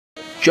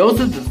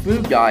Joseph the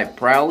Food Guy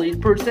proudly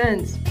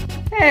presents,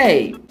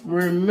 Hey,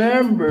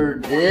 remember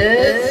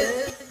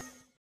this?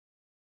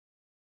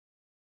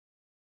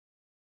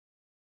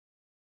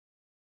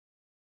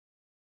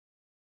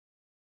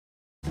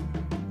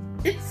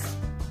 It's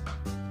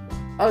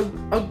a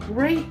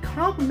great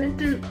compliment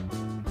to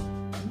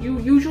you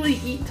usually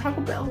eat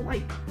Taco Bell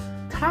like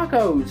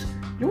tacos.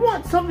 You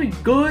want something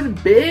good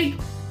and big?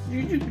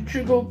 You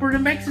should go for the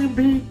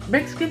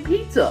Mexican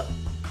pizza.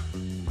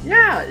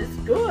 Yeah, it's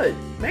good.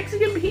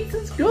 Mexican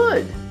pizza's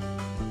good.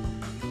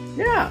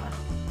 Yeah.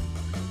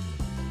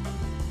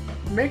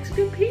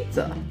 Mexican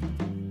pizza.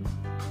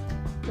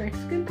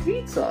 Mexican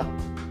pizza.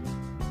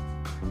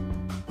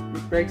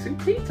 Mexican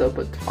pizza,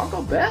 but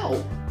Taco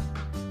Bell.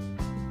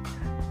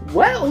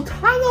 Well,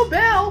 Taco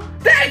Bell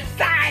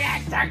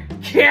decided to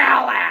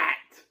kill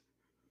it!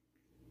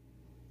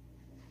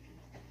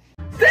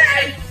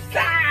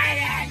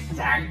 Decided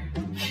to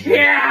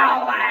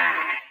kill it!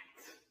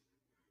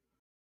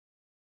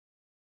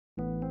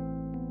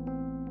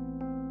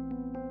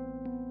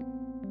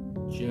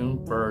 June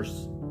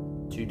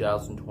 1st,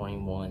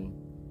 2021,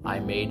 I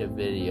made a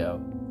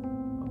video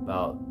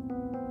about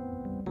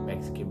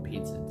Mexican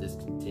pizza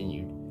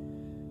discontinued.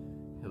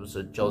 It was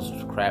a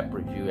Joseph's Crap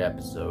review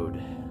episode.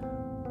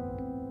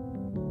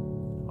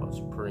 I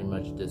was pretty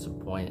much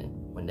disappointed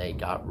when they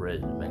got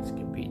rid of the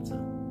Mexican pizza.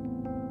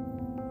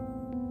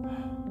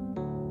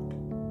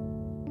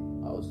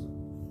 I was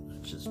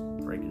just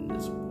freaking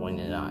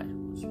disappointed.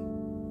 I'm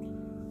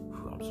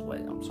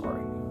sweating, I'm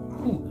sorry.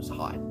 It was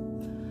hot.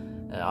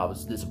 And I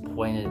was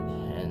disappointed,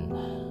 and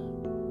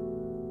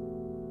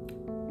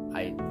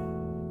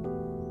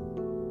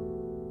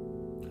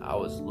I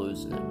was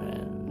losing it,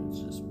 man. It's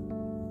just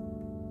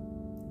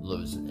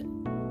losing it.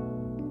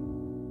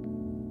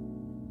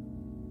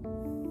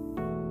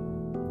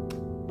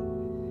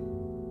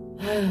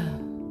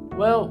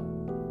 Well,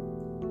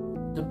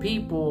 the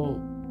people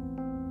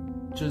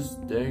just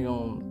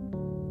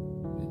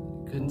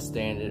couldn't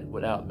stand it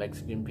without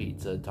Mexican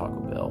pizza at Taco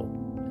Bell.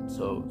 And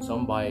so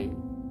somebody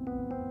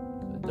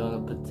done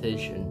a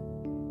petition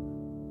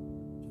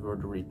for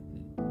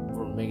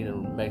making a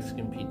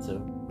Mexican pizza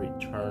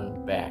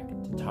return back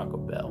to Taco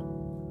Bell.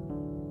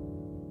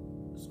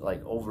 It's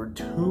like over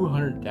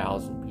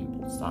 200,000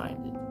 people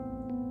signed it.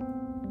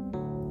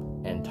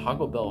 And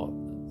Taco Bell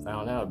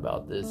found out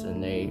about this,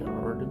 and they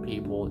heard the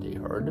people, they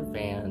heard the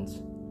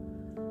fans.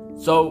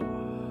 So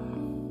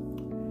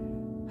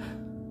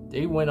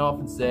they went off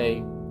and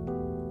say,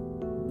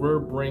 we're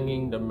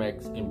bringing the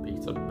Mexican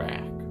pizza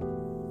back.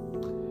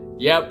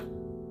 Yep.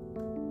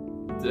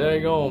 There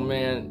you go,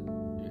 man.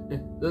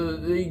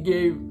 They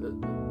gave,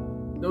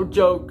 no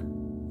joke,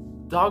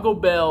 Taco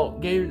Bell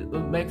gave the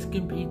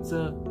Mexican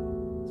pizza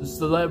to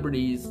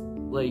celebrities,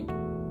 like,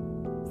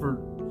 for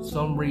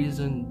some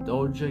reason,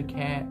 Doja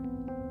Cat.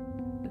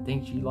 I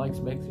think she likes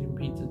Mexican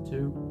pizza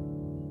too.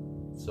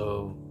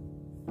 So,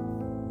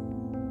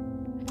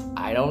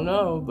 I don't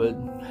know, but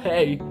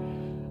hey,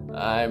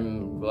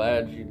 I'm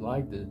glad she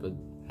liked it, but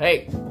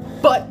hey,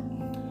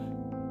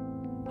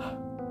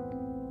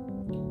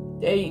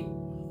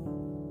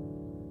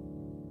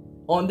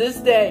 on this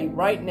day,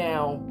 right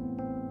now,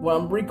 when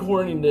I'm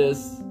recording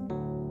this,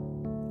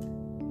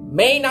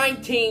 May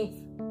 19th,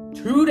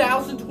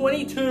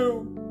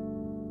 2022,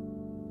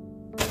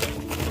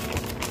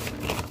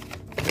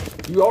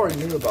 you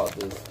already knew about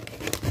this.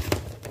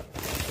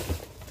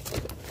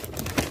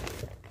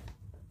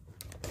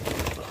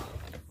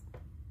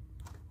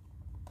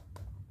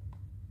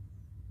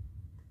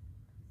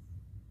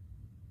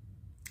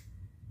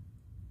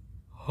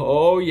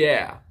 Oh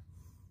yeah,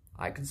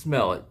 I can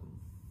smell it.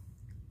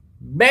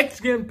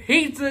 Mexican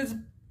pizza's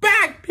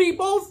back,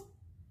 peoples!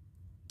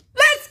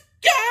 Let's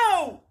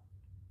go!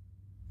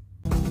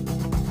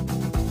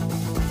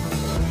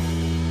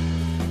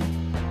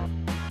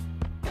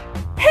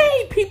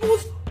 Hey,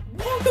 peoples!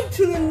 Welcome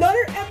to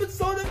another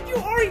episode of, you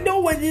already know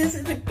what it is.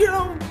 It's a good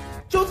old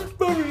Joseph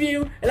Food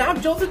Review, and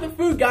I'm Joseph the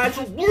Food Guy,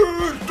 so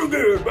let's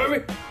do it,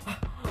 baby!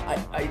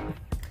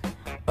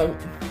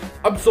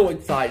 I'm so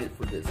excited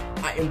for this.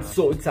 I am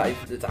so excited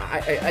for this. I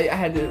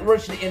had to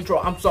rush the intro.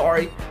 I'm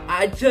sorry.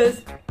 I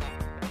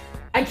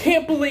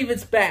can't believe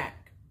it's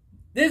back.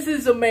 This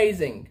is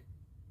amazing.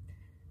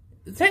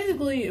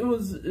 Technically,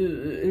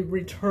 it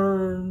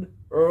returned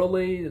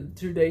early,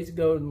 2 days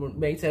ago,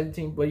 May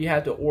 17th, but you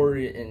have to order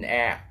it in an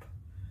app.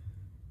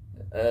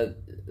 The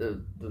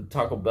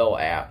Taco Bell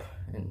app,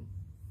 and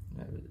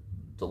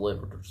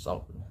delivered or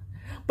something.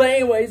 But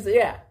anyways,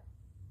 yeah.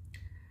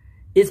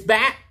 It's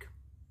back.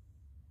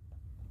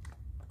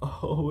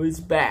 Oh,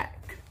 it's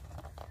back.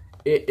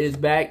 It is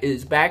back. It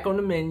is back on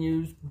the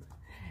menus.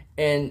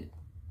 And,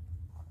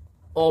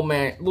 oh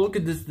man, look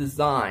at this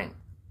design.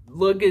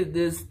 Look at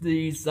this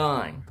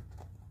design.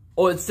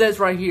 Oh, it says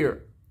right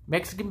here,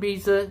 Mexican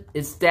pizza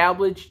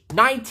established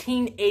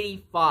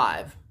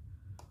 1985.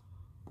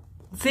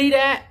 See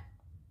that?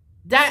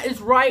 That is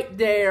right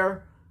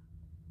there.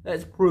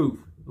 That's proof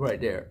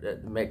right there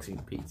that the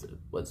Mexican pizza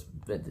was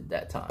invented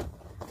that time.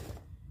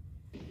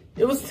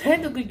 It was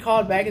technically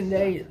called back in the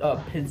day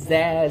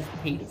Pizzazz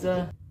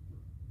Pizza.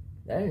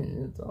 That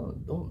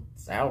don't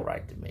sound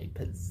right to me.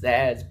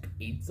 Pizzazz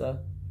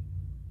Pizza.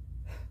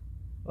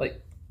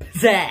 Like,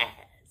 Pizzazz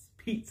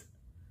Pizza.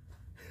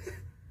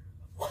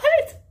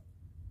 What?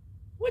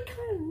 What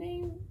kind of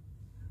name?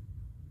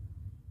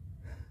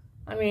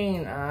 I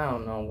mean, I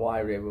don't know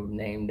why they would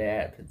name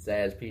that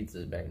Pizzazz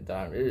Pizza back in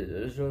time.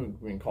 It should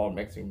have been called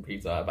Mexican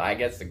Pizza. But I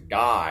guess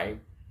I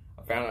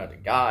found out the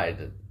guy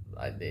that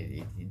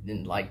he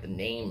didn't like the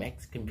name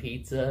Mexican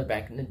Pizza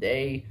back in the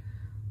day.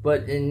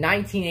 But in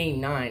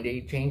 1989,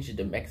 they changed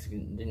the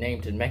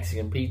name to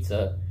Mexican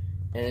Pizza,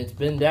 and it's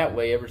been that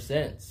way ever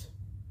since.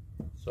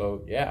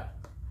 So yeah,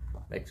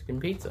 Mexican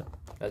Pizza.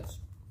 That's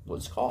what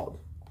it's called.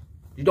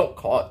 You don't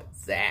call it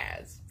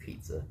Pizzazz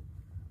Pizza.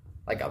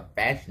 Like a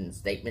fashion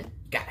statement, you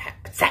gotta have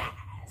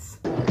pizzazz.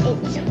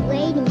 It's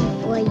waiting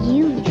for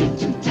you. Get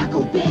to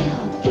Taco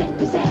Bell, get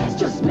pizzazz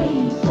just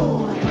made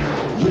for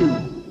you.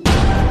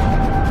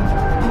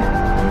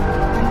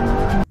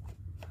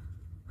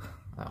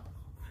 Oh.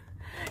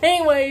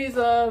 Anyways,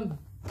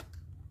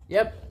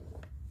 yep.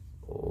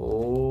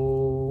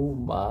 Oh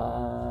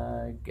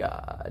my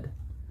God.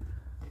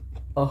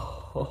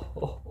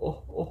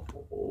 Oh.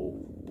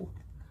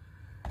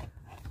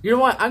 You know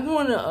what? I'm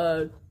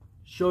gonna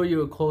show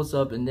you a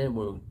close-up and then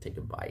we'll take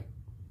a bite.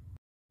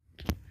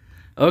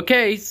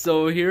 Okay,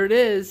 so here it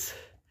is.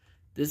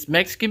 This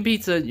Mexican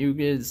pizza, you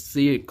can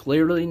see it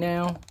clearly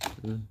now.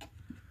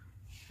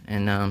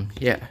 And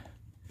yeah.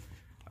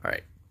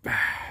 Alright.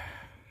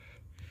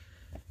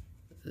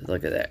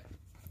 Look at that.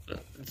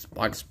 It's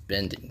box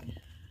bending.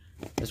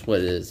 That's what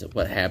it is.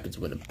 What happens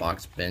when a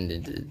box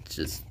bending. It's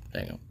just,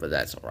 but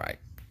that's alright.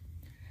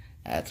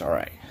 That's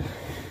alright.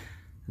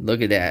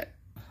 Look at that.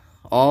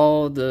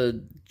 All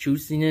the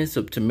juiciness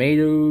of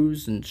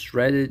tomatoes and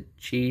shredded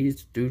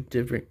cheese, two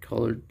different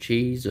colored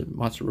cheese and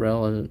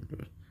mozzarella.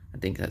 I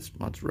think that's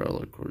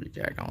mozzarella, Cordy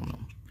Jack, I don't know.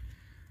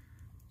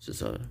 It's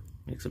just a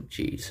mix of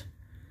cheese.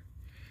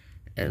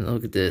 And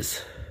look at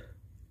this.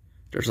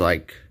 There's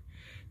like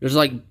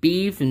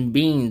beef and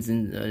beans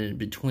in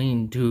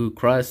between two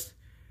crusts.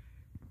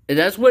 And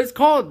that's what it's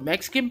called,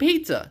 Mexican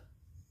pizza.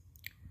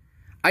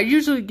 I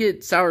usually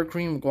get sour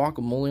cream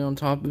guacamole on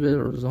top of it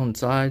or on the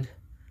side.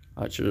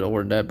 I should have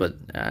ordered that, but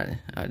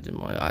I didn't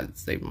want to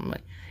save my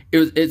money.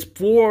 It's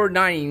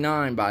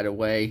 $4.99, by the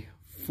way.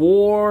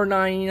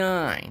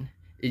 $4.99.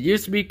 It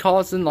used to be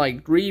costing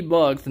like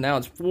 $3, and now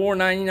it's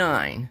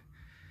 $4.99.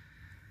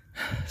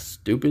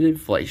 Stupid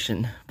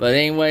inflation. But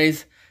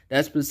anyways,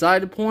 that's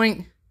beside the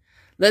point.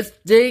 Let's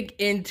dig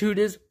into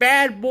this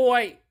bad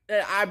boy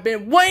that I've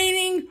been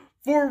waiting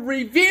for a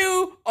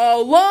review a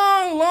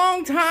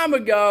long time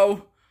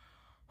ago.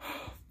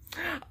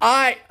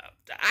 I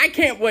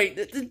can't wait.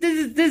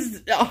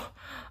 This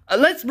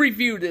let's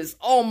review this.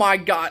 Oh my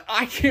God,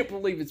 I can't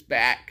believe it's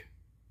back.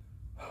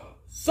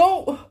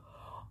 So,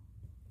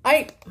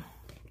 I'm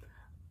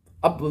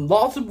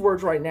lost of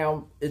words right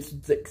now. It's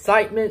the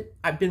excitement.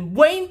 I've been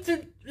waiting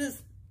to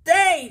this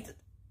day.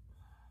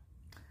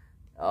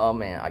 Oh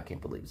man, I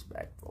can't believe it's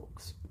back,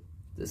 folks.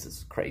 This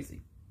is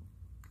crazy.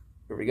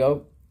 Here we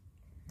go.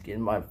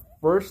 Getting my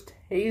first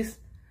taste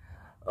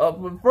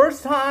of my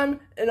first time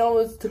in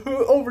almost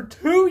over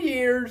 2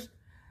 years.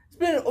 It's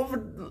been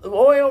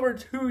way over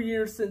 2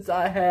 years since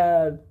I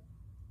had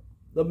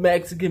the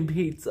Mexican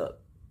pizza.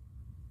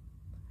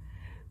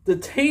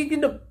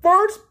 Taking the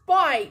first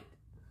bite.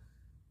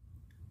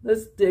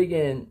 Let's dig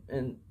in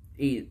and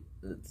eat.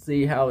 Let's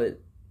see how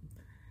it's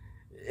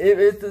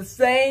the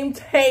same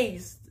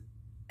taste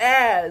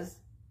as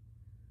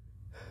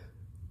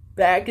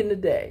back in the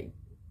day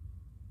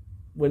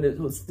when it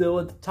was still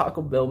at the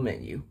Taco Bell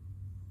menu.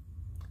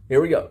 Here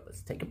we go.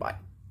 Let's take a bite.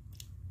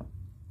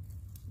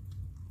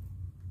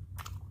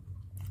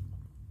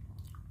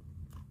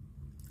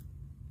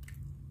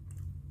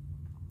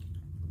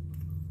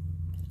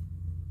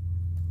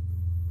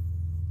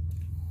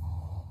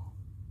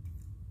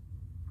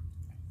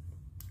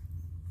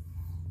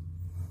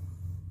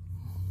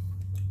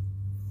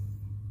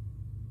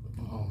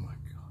 Oh my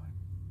God.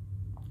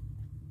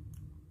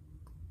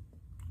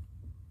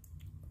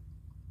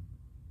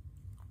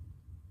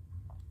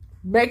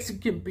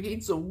 Mexican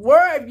pizza,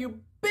 where have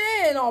you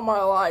been all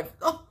my life?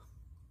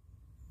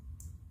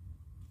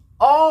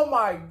 Oh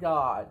my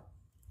God.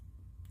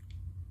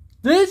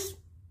 This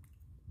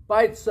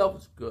by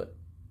itself is good.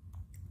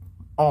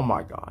 Oh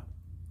my God.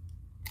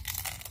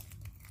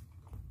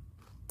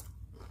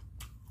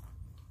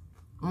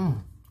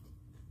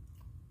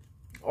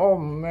 Oh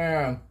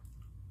man.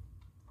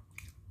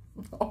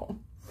 Oh.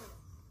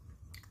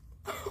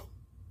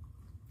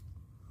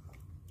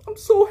 I'm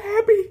so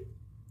happy.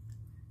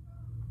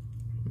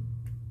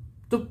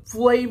 The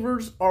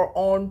flavors are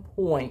on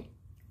point.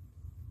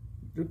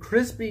 The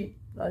crispy,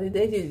 they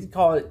didn't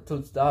call it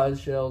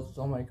tostada shells.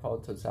 Somebody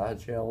called it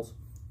tostada shells.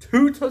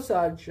 2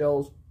 tostada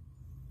shells.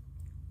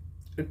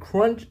 The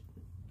crunch.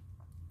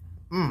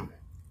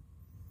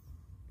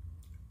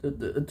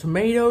 The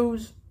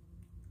tomatoes.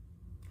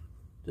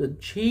 The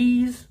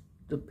cheese.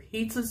 The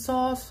pizza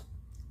sauce.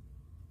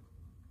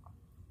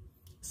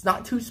 It's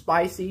not too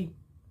spicy.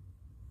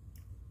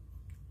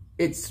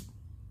 It's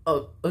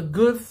a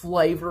good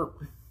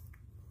flavor.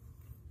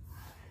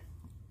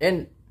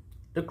 And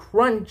the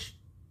crunch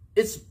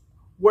is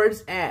where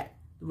it's at.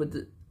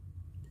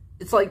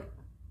 It's like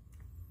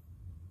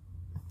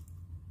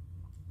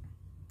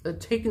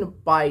taking a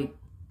bite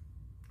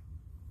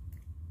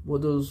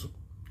with those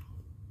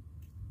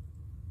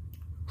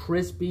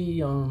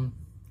crispy,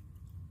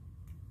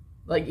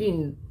 like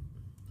eating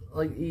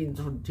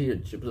tortilla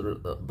chips,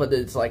 but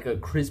it's like a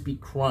crispy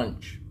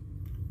crunch,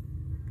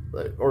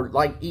 or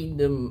like eating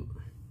them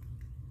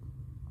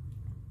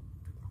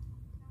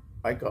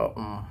like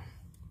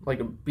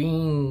a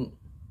bean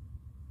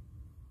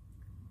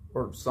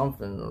or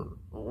something, or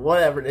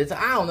whatever it is.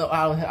 I don't know.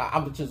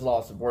 I'm just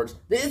lost in words.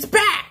 It's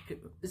back.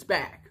 It's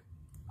back.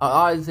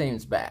 I was saying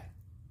it's back.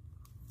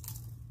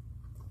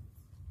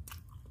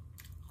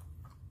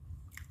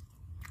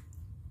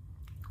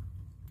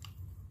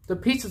 The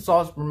pizza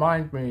sauce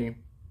reminds me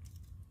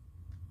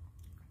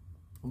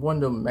of one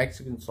of the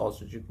Mexican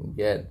sauces you can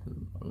get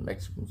in a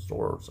Mexican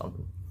store or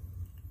something,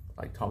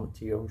 like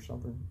tomatillo or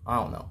something. I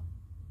don't know.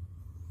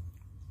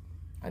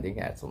 I think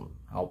it had some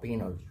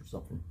jalapenos or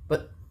something,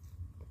 but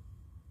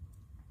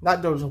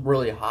not those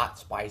really hot,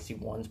 spicy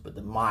ones, but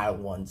the mild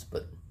ones.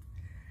 But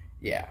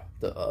yeah,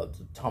 the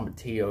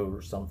tomatillo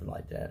or something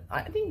like that.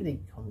 I think they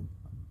come.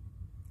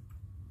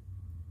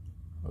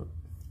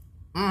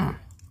 I'm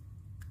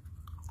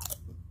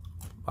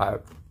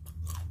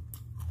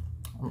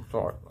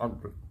sorry.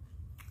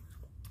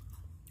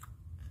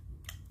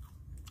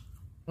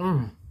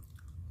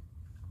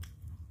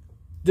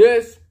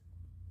 This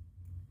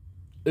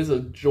is a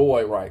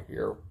joy right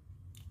here.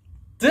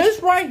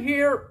 This right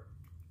here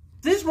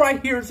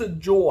is a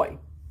joy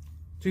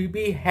to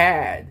be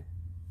had.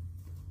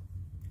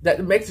 That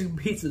the Mexican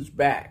pizza's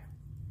back.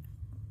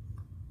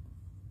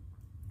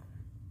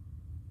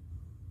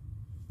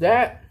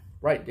 That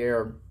right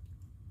there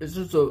is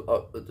just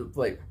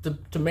like the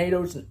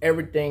tomatoes and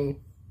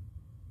everything.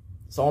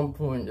 It's on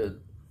point.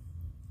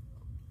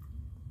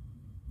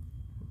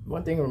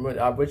 One thing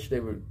I wish they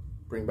would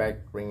bring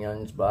back green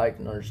onions, but I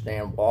can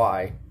understand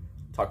why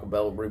Taco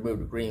Bell removed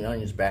the green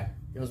onions back.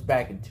 It was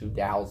back in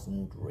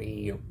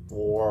 2003 or 4,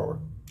 or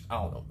I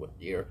don't know what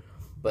year,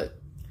 but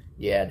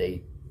yeah,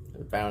 they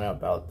found out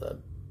about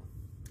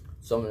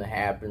something that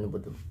happened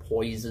with the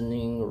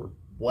poisoning or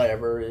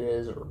whatever it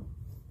is, or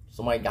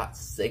somebody got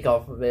sick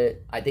off of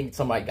it. I think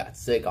somebody got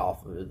sick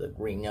off of the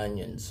green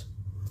onions.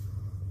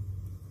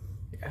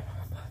 Yeah.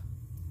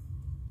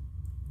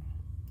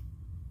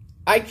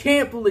 I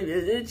can't believe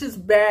it. It's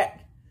just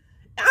back.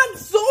 I'm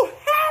so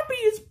happy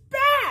it's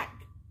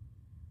back.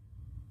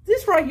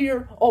 This right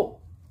here. Oh.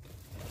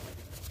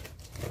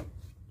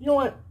 You know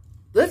what?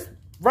 Let's,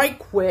 right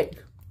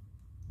quick.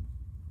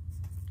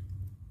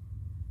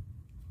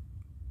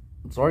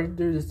 I'm sorry to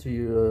do this to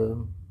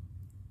you,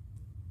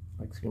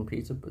 Mexican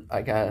pizza, but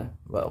I gotta,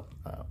 well,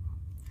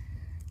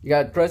 you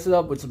gotta dress it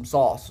up with some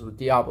sauce, with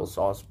Diablo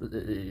sauce, but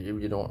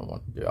if you don't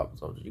want Diablo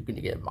sauce, you can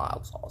get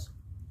mild sauce.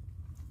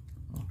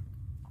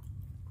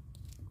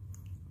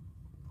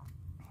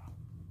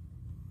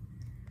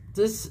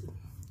 This,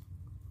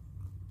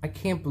 I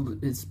can't believe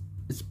it's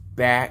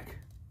back.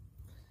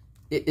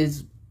 It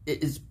is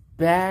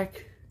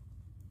back.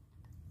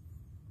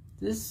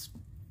 This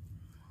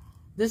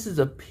is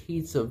a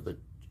pizza, but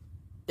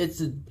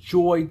it's a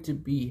joy to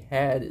be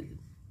had.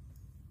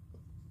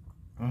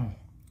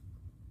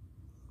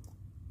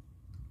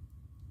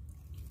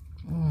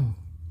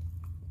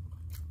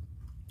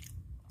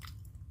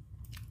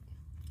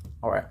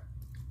 All right.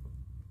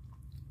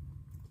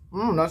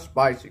 That's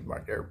spicy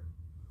right there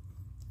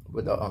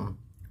with the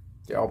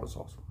Alba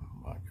sauce.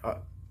 Oh my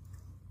God.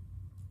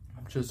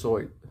 I'm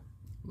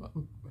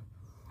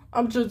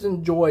just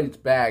enjoyed it's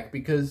back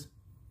because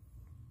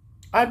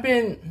I've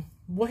been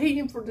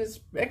waiting for this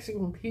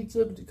Mexican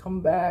pizza to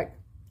come back.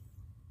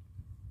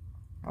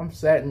 I'm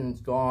sad and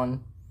it's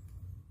gone.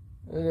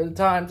 The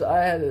times I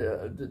had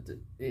to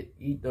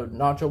eat the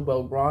Nacho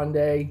Bel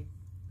Grande,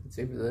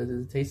 see if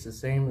it tastes the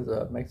same as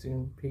a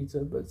Mexican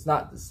pizza, but it's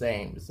not the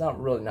same. It's not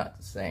really not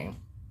the same.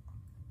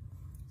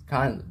 It's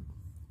kind of,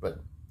 but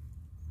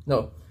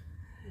no.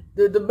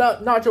 The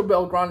Nacho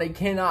Bel Grande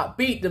cannot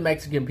beat the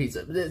Mexican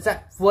pizza. It's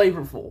that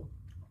flavorful.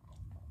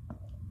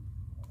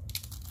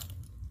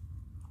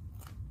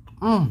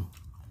 Alright,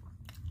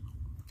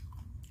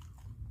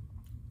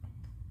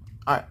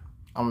 I'm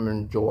gonna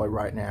enjoy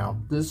right now.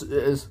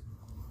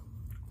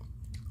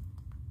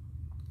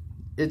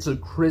 It's a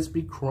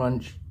crispy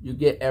crunch. You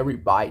get every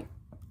bite.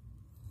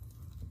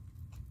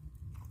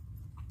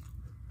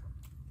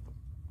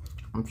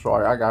 I'm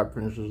sorry, I gotta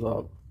finish this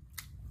up.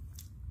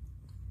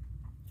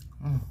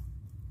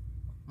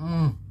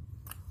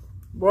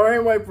 But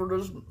anyway, for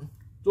this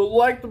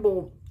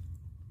delectable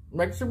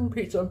Mexican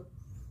pizza,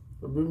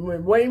 I've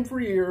been waiting for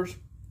years.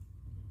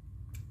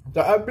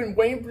 I've been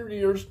waiting for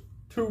years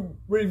to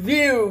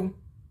review.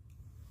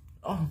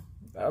 Oh,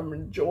 I'm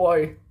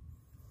enjoy.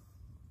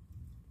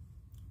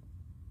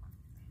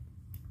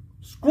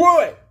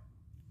 Screw it.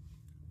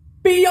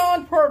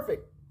 Beyond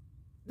perfect.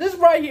 This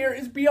right here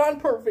is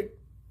beyond perfect.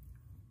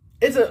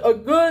 It's a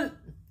good...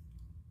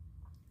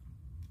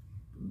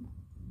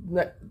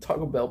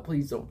 Taco Bell,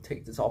 please don't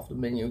take this off the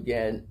menu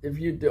again. If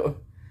you do,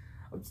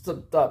 I'm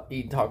stop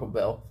eating Taco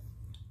Bell.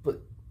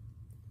 But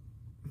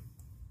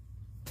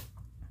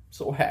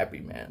so happy,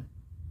 man.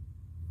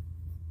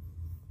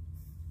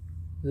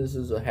 This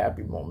is a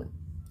happy moment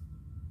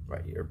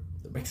right here.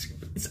 The Mexican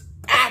pizza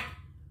back.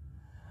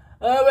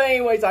 But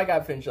anyways, I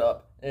gotta finish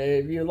up.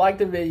 If you like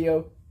the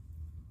video,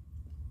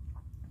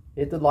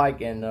 hit the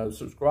like and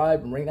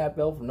subscribe and ring that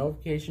bell for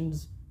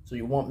notifications so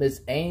you won't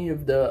miss any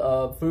of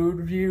the food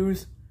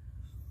reviews.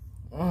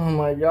 Oh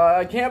my god,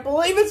 I can't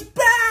believe it's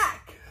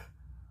back!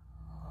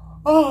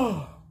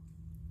 Oh.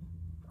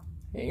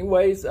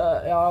 Anyways,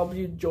 I hope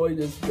you enjoyed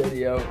this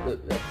video, the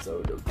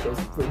episode of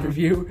Joseph Food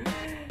Review.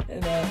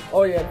 And,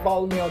 oh yeah,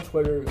 follow me on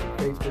Twitter,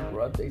 Facebook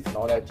for updates and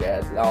all that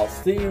jazz. And I'll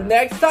see you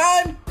next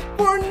time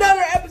for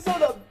another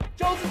episode of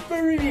Joseph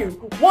Food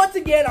Review. Once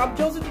again, I'm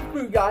Joseph the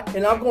Food Guy,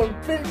 and I'm going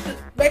to finish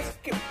this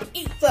Mexican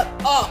pizza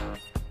up.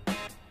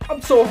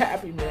 I'm so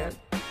happy, man.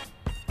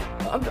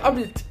 I'm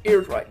in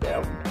tears right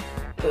now.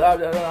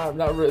 But I'm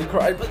not really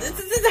crying, but this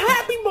is a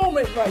happy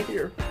moment right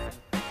here.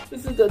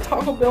 This is the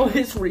Taco Bell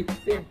history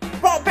they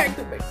brought back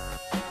to me.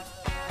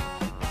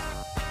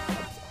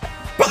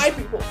 Bye,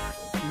 people.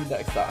 See you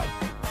next time.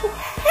 So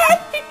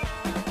happy.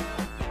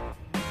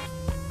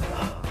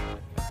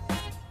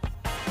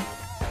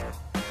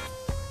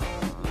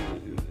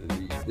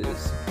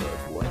 This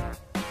boy.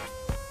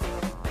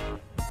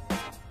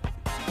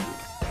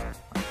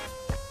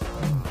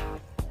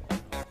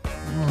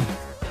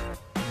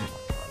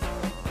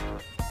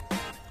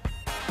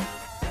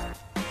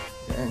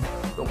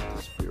 Don't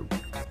disappear again,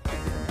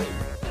 baby.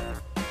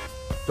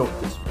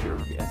 Don't disappear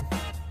again.